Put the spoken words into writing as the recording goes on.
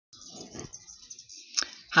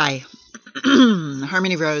Hi,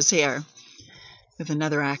 Harmony Rose here with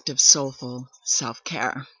another act of soulful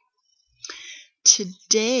self-care.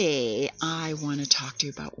 Today, I want to talk to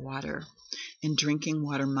you about water and drinking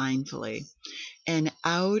water mindfully. And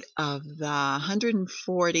out of the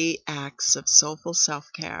 140 acts of soulful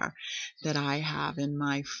self-care that I have in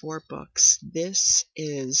my 4 books, this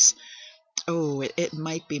is, it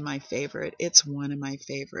might be my favorite. It's one of my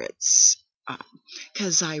favorites.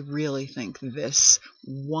 Because I really think this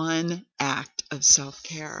one act of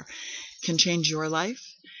self-care can change your life,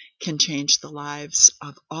 can change the lives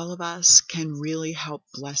of all of us, can really help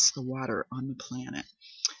bless the water on the planet.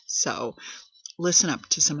 So listen up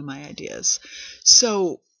to some of my ideas.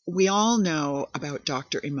 So we all know about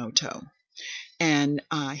Dr. Emoto. And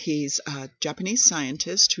he's a Japanese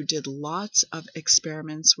scientist who did lots of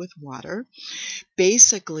experiments with water,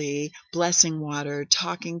 basically blessing water,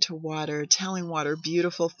 talking to water, telling water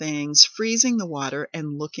beautiful things, freezing the water,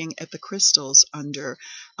 and looking at the crystals under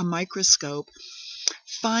a microscope,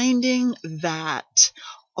 finding that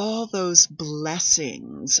all those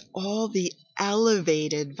blessings, all the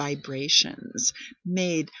elevated vibrations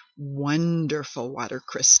made wonderful water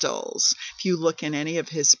crystals. If you look in any of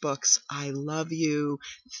his books, I love you,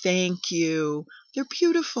 thank you, they're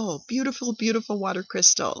beautiful, beautiful, beautiful water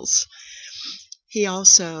crystals. He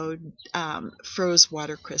also froze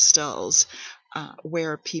water crystals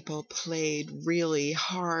where people played really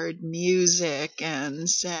hard music and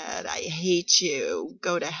said, I hate you,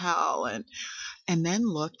 go to hell, and then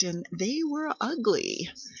looked and they were ugly.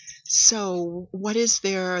 So what is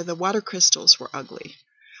there? The water crystals were ugly.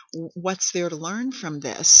 What's there to learn from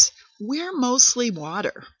this? We're mostly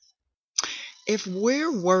water. If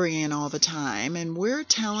we're worrying all the time and we're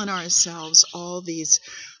telling ourselves all these,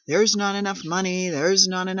 there's not enough money, there's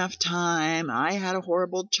not enough time, I had a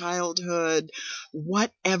horrible childhood,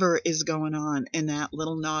 whatever is going on in that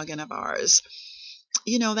little noggin of ours,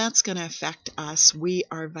 that's going to affect us. We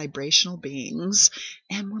are vibrational beings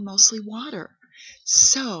and we're mostly water.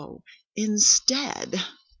 So instead,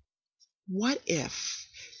 what if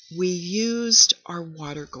we used our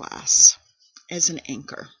water glass as an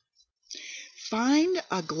anchor? Find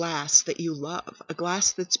a glass that you love, a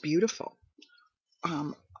glass that's beautiful.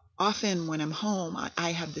 Often when I'm home,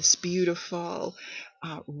 I have this beautiful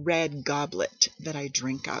red goblet that I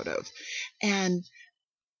drink out of. And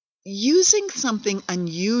using something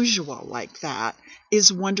unusual like that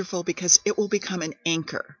is wonderful because it will become an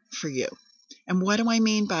anchor for you. And what do I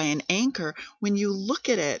mean by an anchor? When you look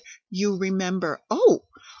at it, you remember, oh,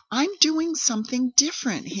 I'm doing something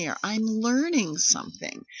different here. I'm learning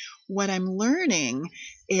something. What I'm learning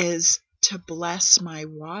is to bless my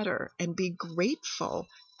water and be grateful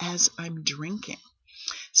as I'm drinking.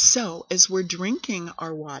 So as we're drinking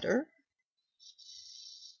our water,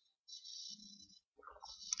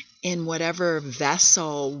 in whatever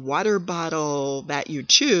vessel, water bottle that you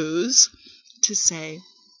choose, to say,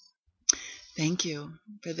 thank you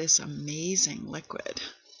for this amazing liquid.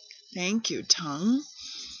 Thank you, tongue,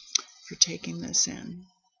 for taking this in.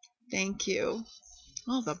 Thank you.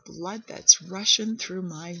 All the blood that's rushing through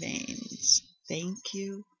my veins. Thank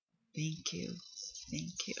you, thank you,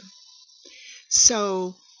 thank you.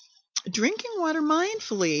 So drinking water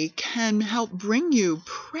mindfully can help bring you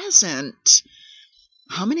present.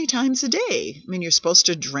 How many times a day? I mean, you're supposed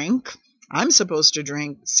to drink. I'm supposed to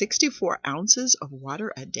drink 64 ounces of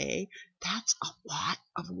water a day. That's a lot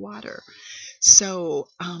of water. So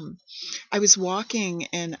I was walking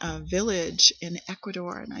in a village in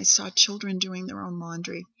Ecuador and I saw children doing their own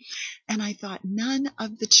laundry. And I thought, none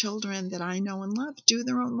of the children that I know and love do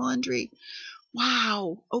their own laundry.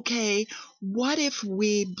 Wow, okay, what if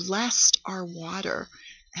we blessed our water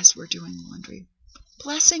as we're doing laundry?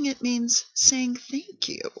 Blessing it means saying thank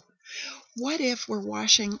you. What if we're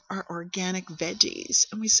washing our organic veggies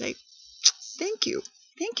and we say, thank you.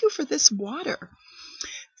 Thank you for this water.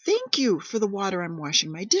 Thank you for the water I'm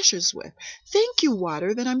washing my dishes with. Thank you,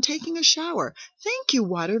 water, that I'm taking a shower. Thank you,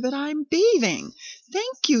 water, that I'm bathing.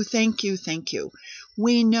 Thank you, thank you, thank you.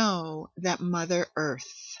 We know that Mother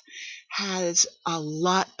Earth has a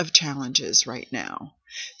lot of challenges right now.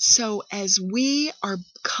 So as we are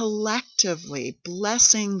collectively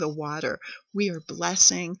blessing the water, we are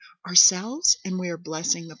blessing ourselves and we are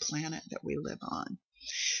blessing the planet that we live on.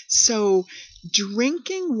 So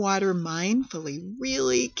drinking water mindfully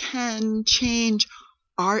really can change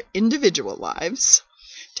our individual lives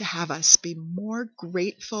to have us be more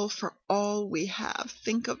grateful for all we have.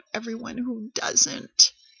 Think of everyone who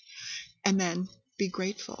doesn't. And then be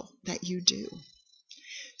grateful that you do.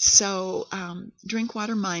 So drink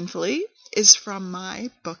water mindfully is from my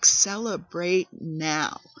book, Celebrate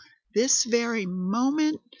Now. this very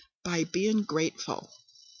moment by being grateful.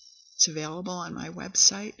 It's available on my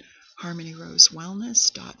website,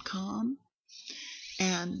 HarmonyRoseWellness.com.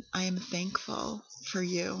 And I am thankful for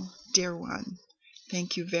you, dear one.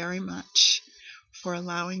 Thank you very much for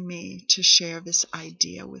allowing me to share this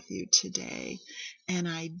idea with you today. And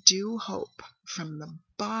I do hope from the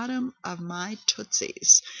bottom of my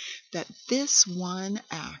tootsies that this one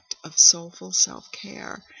act of soulful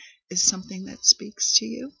self-care is something that speaks to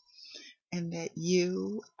you, and that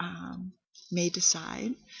you may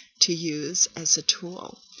decide to use as a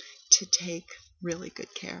tool to take really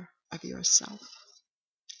good care of yourself.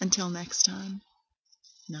 Until next time,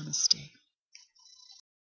 namaste.